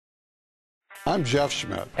I'm Jeff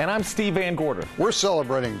Schmitt. And I'm Steve VanGorder. We're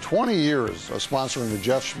celebrating 20 years of sponsoring the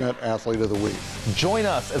Jeff Schmitt Athlete of the Week. Join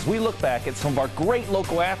us as we look back at some of our great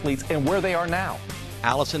local athletes and where they are now.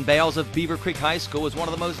 Alison Bales of Beavercreek High School was one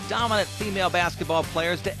of the most dominant female basketball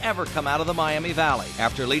players to ever come out of the Miami Valley.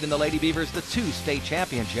 After leading the Lady Beavers to 2 state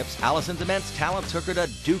championships, Alison's immense talent took her to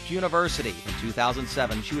Duke University. In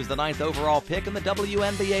 2007, she was the 9th overall pick in the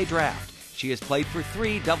WNBA draft. She has played for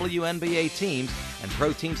 3 WNBA teams and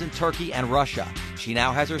pro teams in Turkey and Russia. She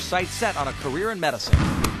now has her sights set on a career in medicine.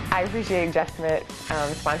 I appreciate Jeff Schmitt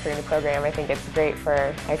sponsoring the program. I think it's great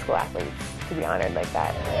for high school athletes to be honored like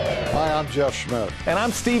that. Hi, I'm Jeff Schmitt. And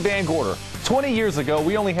I'm Steve VanGorder. 20 years ago,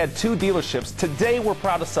 we only had 2 dealerships. Today, we're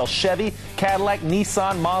proud to sell Chevy, Cadillac,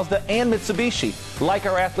 Nissan, Mazda, and Mitsubishi. Like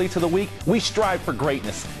our Athletes of the Week, we strive for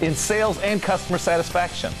greatness in sales and customer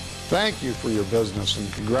satisfaction. Thank you for your business,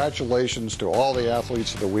 and congratulations to all the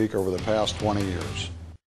Athletes of the Week over the past 20 years.